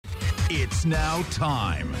It's now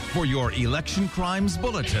time for your Election Crimes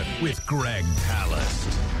Bulletin with Greg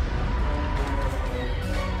Palast.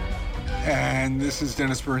 And this is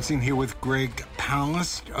Dennis Bernstein here with Greg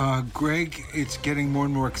Palast. Greg, it's getting more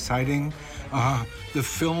and more exciting. The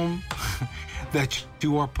film that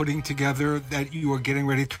you are putting together, that you are getting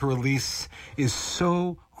ready to release, is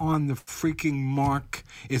so on the freaking mark.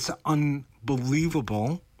 It's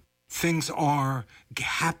unbelievable. Things are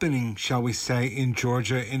happening, shall we say, in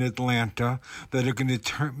Georgia, in Atlanta, that are going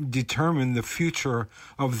to determine the future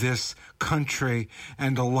of this country.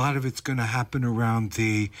 And a lot of it's going to happen around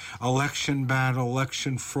the election battle,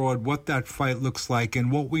 election fraud, what that fight looks like, and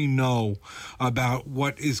what we know about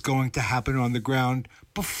what is going to happen on the ground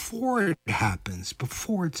before it happens,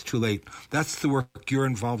 before it's too late. That's the work you're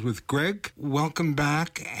involved with. Greg, welcome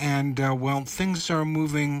back. And, things are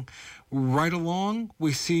moving right along.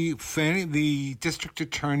 We see the district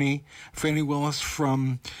attorney, Fani Willis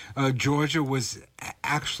from Georgia, was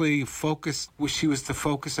actually she was the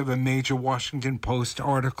focus of a major Washington Post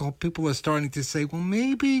article. People are starting to say, well,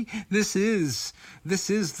 maybe this is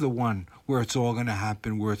the one where it's all going to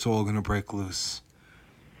happen, where it's all going to break loose.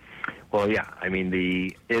 Well, yeah. I mean,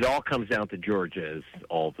 it all comes down to Georgia, as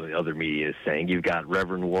all the other media is saying. You've got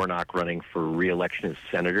Reverend Warnock running for re-election as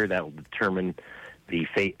senator. That will determine the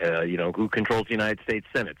fate, who controls the United States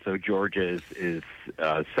Senate. So Georgia is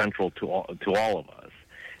central to all of us.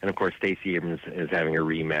 And, of course, Stacey Abrams is having a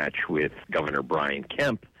rematch with Governor Brian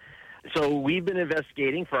Kemp. So we've been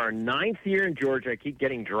investigating for our 9th year in Georgia. I keep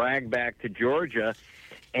getting dragged back to Georgia.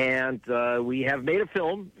 And we have made a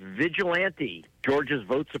film, Vigilante, Georgia's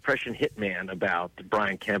vote suppression hitman, about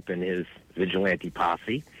Brian Kemp and his vigilante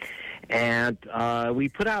posse. And we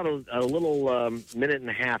put out a little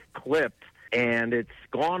minute-and-a-half clip, and it's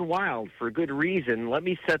gone wild for good reason. Let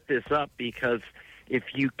me set this up, because if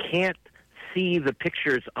you can't see the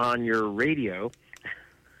pictures on your radio,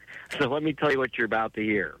 so let me tell you what you're about to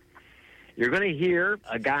hear. You're going to hear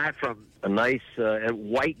a guy from a nice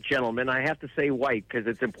white gentleman. I have to say white because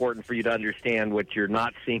it's important for you to understand what you're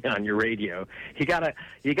not seeing on your radio. You got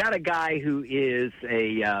a guy who is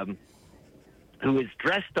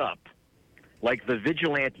dressed up like the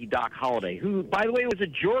vigilante Doc Holliday, who, by the way, was a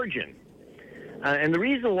Georgian. And the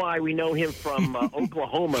reason why we know him from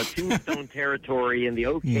Oklahoma, Tombstone territory, and the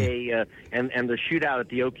OK and the shootout at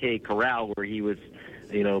the OK Corral, where he was,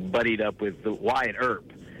 buddied up with Wyatt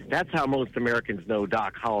Earp. That's how most Americans know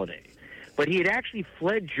Doc Holliday. But he had actually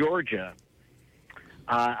fled Georgia,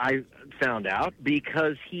 I found out,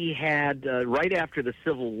 because he had, right after the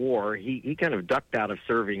Civil War, he kind of ducked out of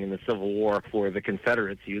serving in the Civil War for the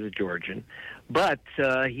Confederates. He was a Georgian. But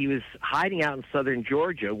he was hiding out in southern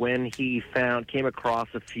Georgia when he came across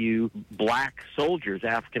a few black soldiers,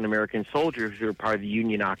 African-American soldiers, who were part of the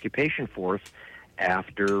Union occupation force at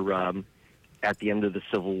the end of the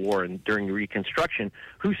Civil War and during the Reconstruction,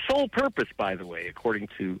 whose sole purpose, by the way, according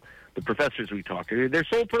to the professors we talked to, their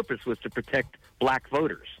sole purpose was to protect black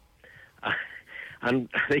voters.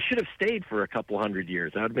 They should have stayed for a couple hundred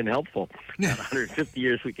years. That would have been helpful. About 150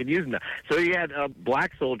 years we could use them now. So you had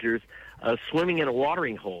black soldiers swimming in a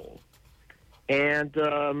watering hole, and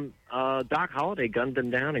Doc Holliday gunned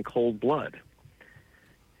them down in cold blood.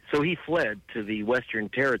 So he fled to the Western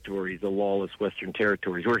Territories, the lawless Western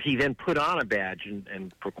Territories, where he then put on a badge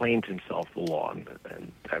and proclaimed himself the law,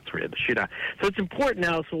 and that's where he had the shootout. So it's important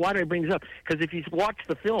now. So why do I bring this up? Because if you watch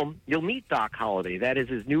the film, you'll meet Doc Holliday. That is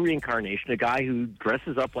his new reincarnation, a guy who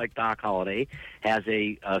dresses up like Doc Holliday, has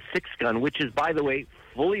a 6-gun, which is, by the way,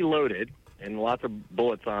 fully loaded, and lots of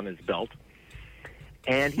bullets on his belt.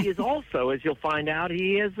 And he is also, as you'll find out,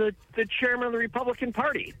 he is the chairman of the Republican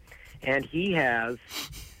Party. And he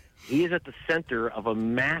is at the center of a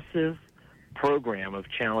massive program of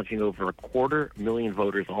challenging over 250,000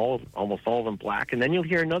 voters, almost all of them black. And then you'll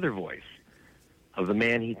hear another voice of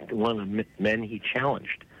one of the men he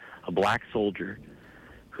challenged, a black soldier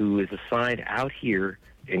who is assigned out here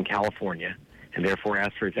in California and therefore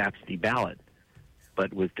asked for his absentee ballot,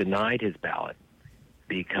 but was denied his ballot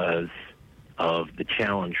because of the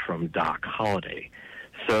challenge from Doc Holliday.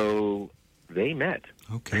 So they met.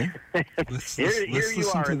 Okay. Here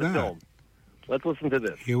you are in the film. Let's listen to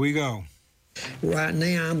this. Here we go. Right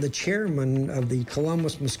now, I'm the chairman of the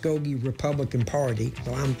Columbus-Muskogee Republican Party,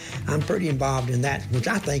 so I'm pretty involved in that, which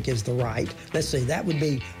I think is the right. Let's see, that would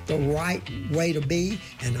be the right way to be,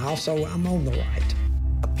 and also I'm on the right.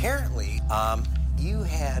 Apparently, you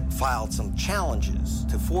had filed some challenges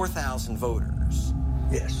to 4,000 voters.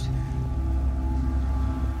 Yes.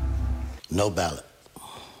 No ballot.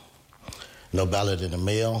 No ballot in the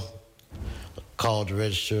mail, called to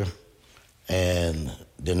register, and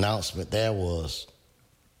the announcement there was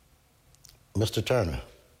Mr. Turner,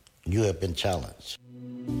 you have been challenged.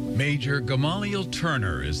 Major Gamaliel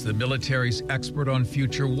Turner is the military's expert on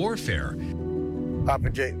future warfare. I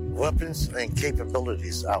project weapons and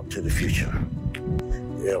capabilities out to the future.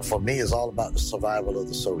 For me, it's all about the survival of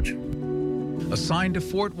the soldier. Assigned to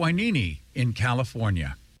Fort Hueneme in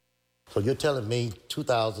California. So you're telling me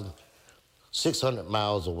 2,600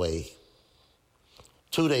 miles away,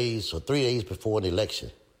 2 days or 3 days before an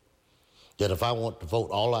election, that if I want to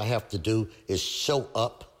vote, all I have to do is show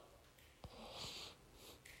up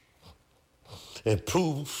and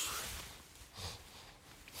prove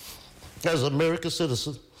as an American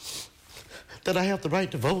citizen that I have the right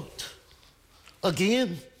to vote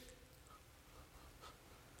again?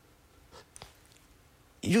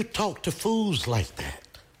 You talk to fools like that.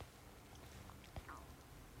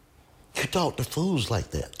 You talk to fools like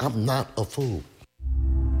that. I'm not a fool.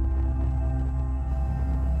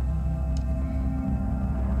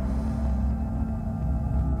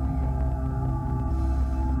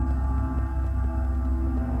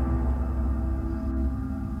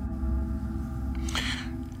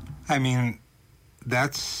 I mean,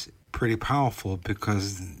 that's pretty powerful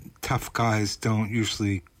because tough guys don't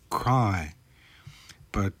usually cry.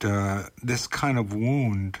 But this kind of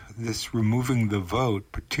wound, this removing the vote,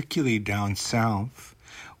 particularly down south,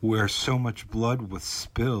 where so much blood was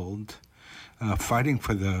spilled, fighting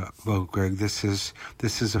for the vote, Greg, this is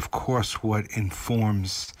of course what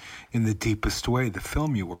informs in the deepest way the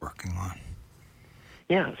film you're working on.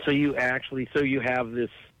 Yeah, so you have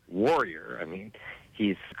this warrior. I mean,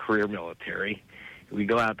 he's career military. We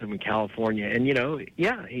go out to him in California, and,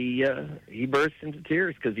 he burst into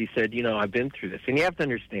tears because he said, I've been through this. And you have to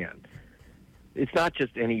understand, it's not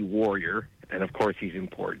just any warrior, and of course he's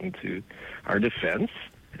important to our defense,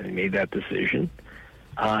 and he made that decision.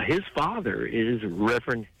 His father is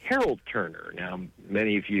Reverend Harold Turner. Now,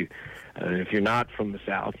 many of you, if you're not from the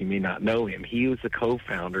South, you may not know him. He was the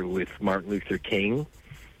co-founder with Martin Luther King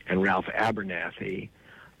and Ralph Abernathy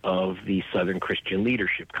of the Southern Christian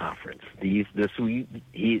Leadership Conference. His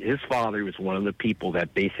father was one of the people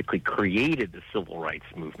that basically created the civil rights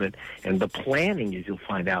movement, and the planning, as you'll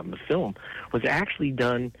find out in the film, was actually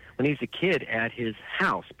done when he was a kid at his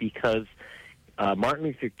house, because Martin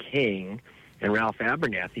Luther King and Ralph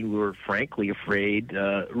Abernathy were frankly afraid,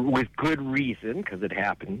 with good reason, because it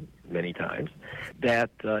happened many times, that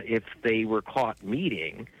if they were caught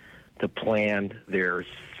meeting to plan their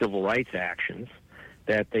civil rights actions,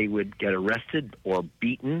 that they would get arrested or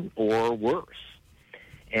beaten or worse.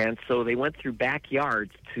 And so they went through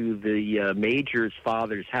backyards to the Major's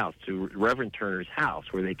father's house, to Reverend Turner's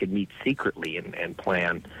house, where they could meet secretly and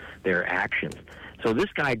plan their actions. So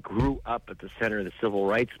this guy grew up at the center of the civil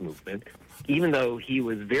rights movement, even though he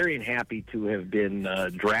was very unhappy to have been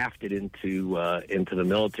drafted into the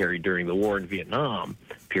military during the war in Vietnam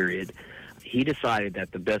period. He decided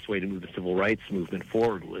that the best way to move the civil rights movement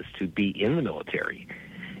forward was to be in the military.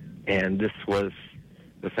 And this was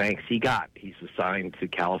the thanks he got. He's assigned to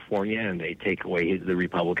California, and they take away the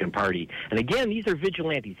Republican Party. And again, these are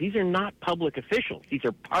vigilantes. These are not public officials. These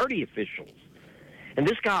are party officials. And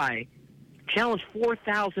this guy challenged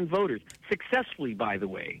 4,000 voters, successfully, by the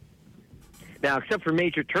way. Now, except for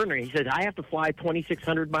Major Turner, he said, I have to fly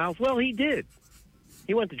 2,600 miles. Well, he did.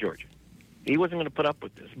 He went to Georgia. He wasn't going to put up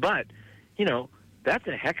with this. But that's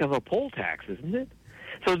a heck of a poll tax, isn't it?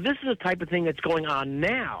 So this is the type of thing that's going on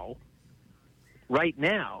now, right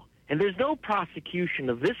now, and there's no prosecution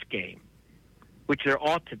of this game, which there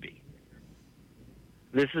ought to be.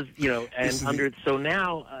 This is,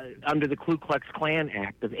 under the Ku Klux Klan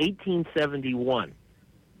Act of 1871,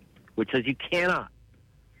 which says you cannot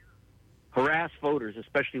harass voters,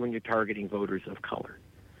 especially when you're targeting voters of color.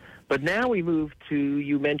 But now we move to,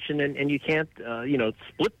 you mentioned, and you can't,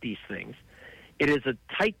 split these things. It is a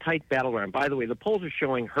tight battleground. By the way, the polls are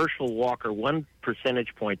showing Herschel Walker 1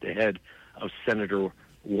 percentage point ahead of Senator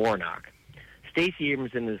Warnock. Stacey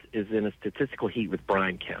Abrams is in a statistical heat with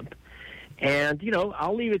Brian Kemp. And,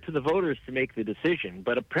 I'll leave it to the voters to make the decision,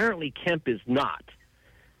 but apparently Kemp is not.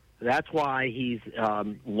 That's why he's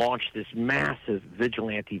launched this massive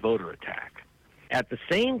vigilante voter attack. At the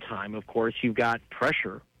same time, of course, you've got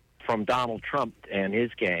pressure from Donald Trump and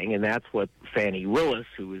his gang, and that's what Fani Willis,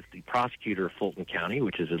 who is the prosecutor of Fulton County,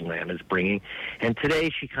 which is Atlanta, is bringing. And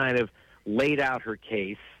today she kind of laid out her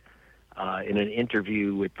case in an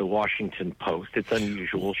interview with the Washington Post. It's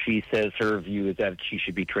unusual. She says her view is that she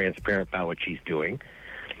should be transparent about what she's doing.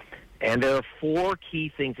 And there are 4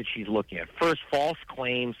 key things that she's looking at. First, false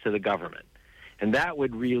claims to the government. And that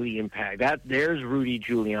would really impact that. There's Rudy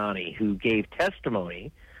Giuliani, who gave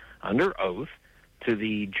testimony under oath to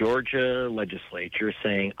the Georgia legislature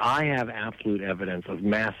saying, I have absolute evidence of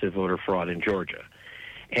massive voter fraud in Georgia.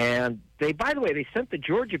 And they, by the way, they sent the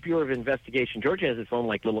Georgia Bureau of Investigation. Georgia has its own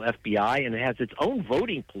like little FBI, and it has its own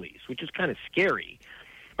voting police, which is kind of scary.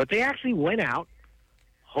 But they actually went out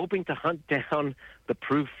hoping to hunt down the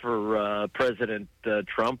proof for President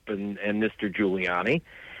Trump and Mr. Giuliani.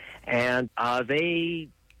 And they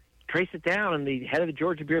traced it down, and the head of the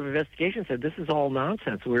Georgia Bureau of Investigation said, this is all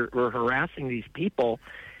nonsense. We're harassing these people.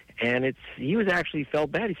 And he was actually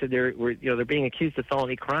felt bad. He said they're being accused of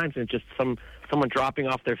felony crimes, and just someone dropping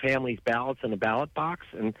off their family's ballots in a ballot box,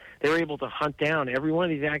 and they were able to hunt down every one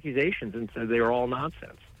of these accusations and said they were all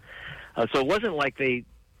nonsense. So it wasn't like they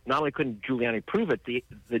not only couldn't Giuliani prove it,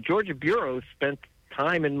 the Georgia Bureau spent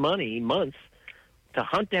time and money, months, to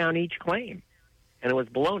hunt down each claim, and it was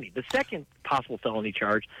baloney. The second possible felony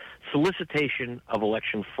charge, solicitation of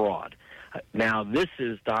election fraud. Now, this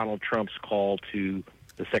is Donald Trump's call to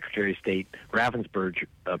the Secretary of State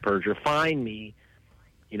Ravensburger, find me,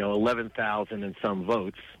 11,000 and some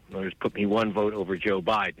votes. In other words, put me one vote over Joe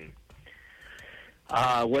Biden.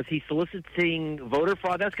 Was he soliciting voter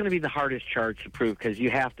fraud? That's going to be the hardest charge to prove, because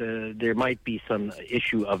there might be some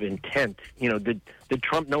issue of intent. Did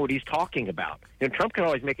Trump know what he's talking about? Trump can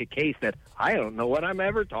always make a case that I don't know what I'm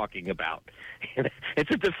ever talking about.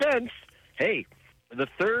 It's a defense. Hey. The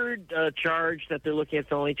third charge that they're looking at,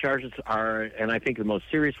 felony charges, are, and I think the most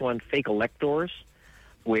serious one, fake electors,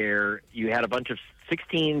 where you had a bunch of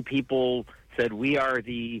 16 people said, we are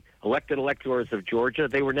the elected electors of Georgia.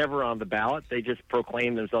 They were never on the ballot. They just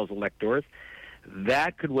proclaimed themselves electors.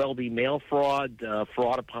 That could well be mail fraud,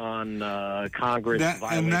 fraud upon Congress.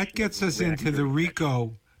 And that gets us into the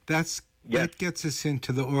RICO. That gets us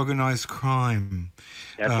into the organized crime.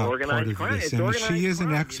 That's organized crime. This. And she is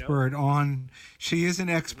an expert on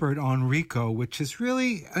RICO, which is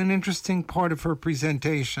really an interesting part of her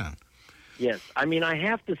presentation. Yes, I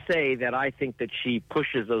have to say that I think that she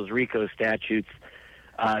pushes those RICO statutes.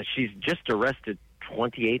 She's just arrested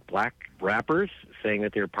 28 black rappers, saying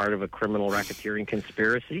that they're part of a criminal racketeering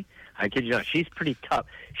conspiracy. I kid you not. She's pretty tough.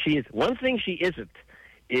 She is. One thing she isn't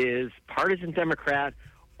is partisan Democrat,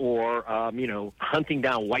 or, hunting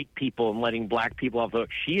down white people and letting black people off the hook.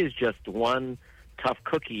 She is just one tough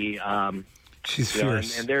cookie. She's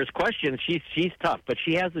fierce. And there's questions. She's tough, but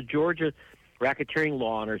she has the Georgia racketeering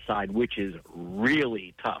law on her side, which is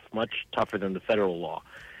really tough, much tougher than the federal law.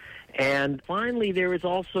 And finally, there is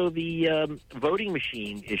also the voting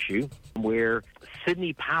machine issue, where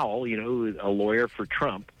Sidney Powell, a lawyer for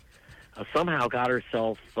Trump, somehow got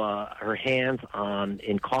herself her hands on,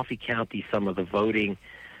 in Coffee County, some of the voting,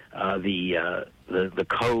 the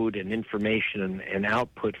code and information and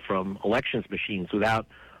output from elections machines without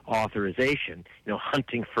authorization,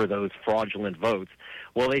 hunting for those fraudulent votes.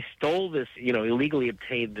 Well, they stole this, illegally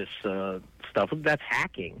obtained this stuff. That's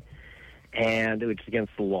hacking, and it's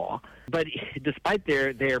against the law. But despite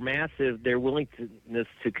their willingness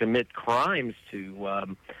to commit crimes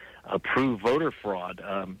to prove voter fraud,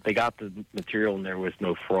 they got the material and there was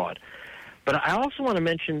no fraud. But I also want to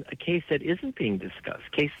mention a case that isn't being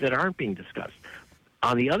discussed, cases that aren't being discussed.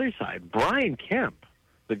 On the other side, Brian Kemp,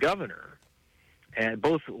 the governor, and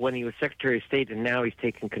both when he was Secretary of State and now he's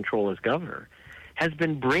taken control as governor, has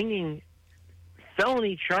been bringing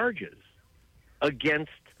felony charges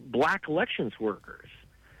against black elections workers.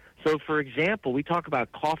 So, for example, we talk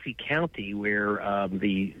about Coffee County, where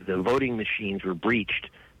the voting machines were breached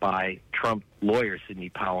by Trump lawyer Sidney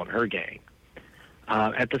Powell and her gang.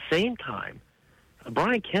 At the same time,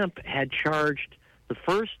 Brian Kemp had charged the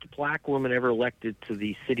first black woman ever elected to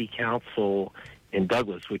the city council in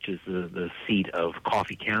Douglas, which is the seat of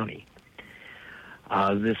Coffee County.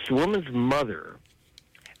 This woman's mother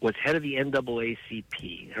was head of the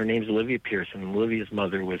NAACP. Her name's Olivia Pearson. Olivia's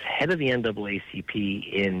mother was head of the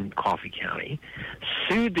NAACP in Coffee County,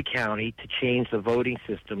 sued the county to change the voting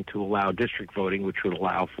system to allow district voting, which would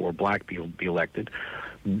allow for black people to be elected,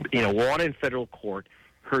 won in federal court.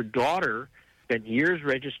 Her daughter spent years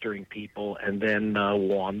registering people and then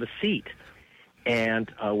won the seat,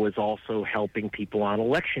 and was also helping people on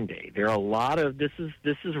election day. There are a lot of, this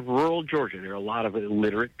is rural Georgia. There are a lot of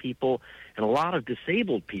illiterate people and a lot of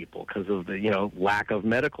disabled people because of the lack of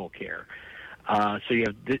medical care. So you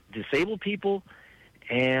have disabled people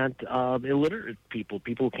and illiterate people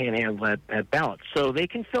who can't handle that ballot. So they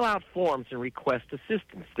can fill out forms and request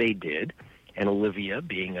assistance. They did, and Olivia,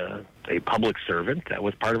 being a public servant, that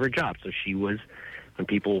was part of her job. So she was, when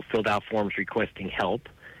people filled out forms requesting help,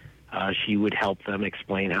 she would help them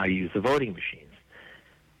explain how to use the voting machines.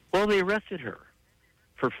 Well, they arrested her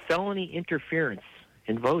for felony interference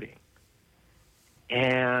in voting.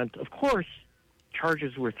 And, of course,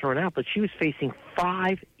 charges were thrown out, but she was facing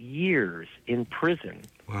 5 years in prison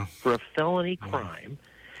for a felony crime.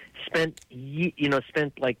 Spent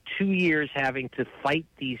like 2 years having to fight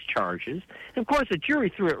these charges. And of course, the jury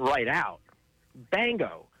threw it right out.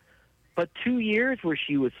 Bango. But 2 years where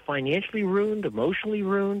she was financially ruined, emotionally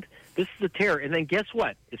ruined. This is the terror. And then guess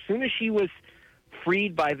what? As soon as she was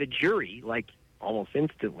freed by the jury, like almost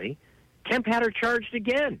instantly, Kemp had her charged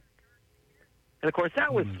again. And of course,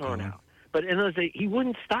 that was thrown out. But he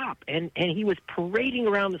wouldn't stop, and he was parading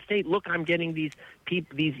around the state. Look, I'm getting these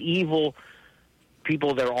evil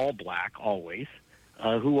people. They're all black, always,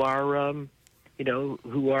 who are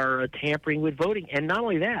tampering with voting. And not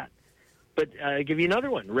only that, but I'll give you another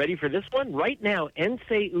one. Ready for this one? Right now,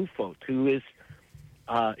 Nsé Ufot, who is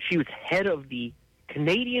she was head of the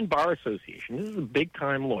Canadian Bar Association. This is a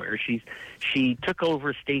big-time lawyer. She took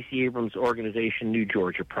over Stacey Abrams' organization, New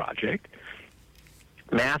Georgia Project,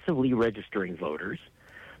 massively registering voters.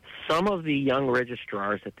 Some of the young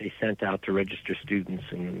registrars that they sent out to register students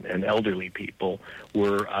and elderly people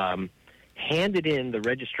were handed in the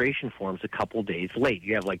registration forms a couple days late.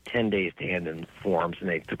 You have like 10 days to hand in forms, and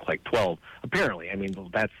they took like 12, apparently. I mean,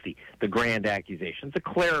 that's the grand accusation. It's a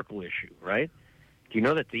clerical issue, right? Do you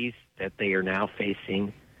know that they are now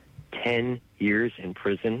facing 10 years in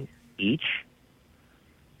prison each?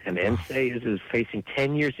 And Nsé is facing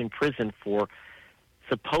 10 years in prison for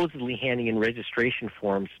supposedly handing in registration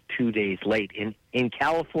forms 2 days late. In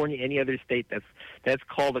California, any other state, that's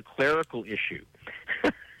called a clerical issue.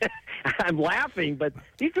 I'm laughing, but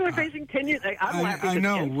these people are facing 10 years. I'm laughing. I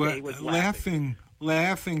know.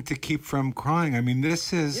 Laughing to keep from crying. I mean,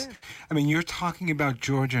 this is. Yeah. I mean, you're talking about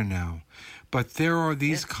Georgia now, but there are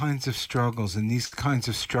these kinds of struggles and these kinds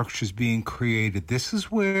of structures being created. This is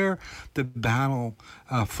where the battle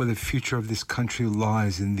for the future of this country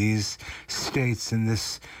lies, in these states, in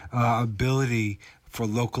this ability for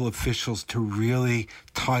local officials to really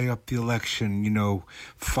tie up the election,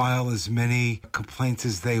 file as many complaints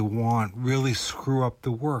as they want, really screw up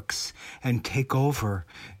the works and take over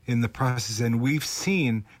in the process. And we've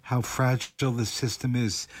seen how fragile the system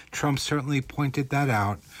is. Trump certainly pointed that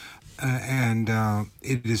out. And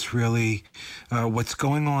it is really what's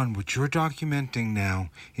going on, what you're documenting now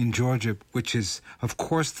in Georgia, which is, of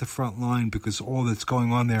course, the front line, because all that's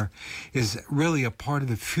going on there is really a part of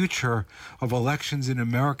the future of elections in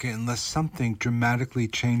America, unless something dramatically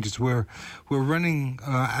changes. We're running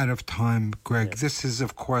out of time, Greg. Yeah. This is,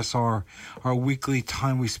 of course, our weekly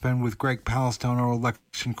time we spend with Greg Palast on our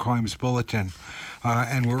Election Crimes Bulletin.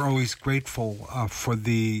 And we're always grateful for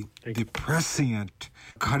the prescient,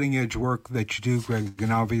 cutting-edge work that you do, Greg.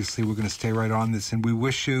 And obviously, we're going to stay right on this. And we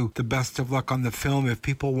wish you the best of luck on the film. If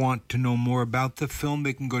people want to know more about the film,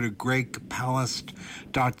 they can go to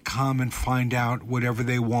gregpalast.com and find out whatever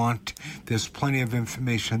they want. There's plenty of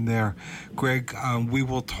information there. Greg, we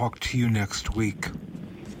will talk to you next week.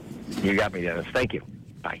 You got me, Dennis. Thank you.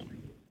 Bye.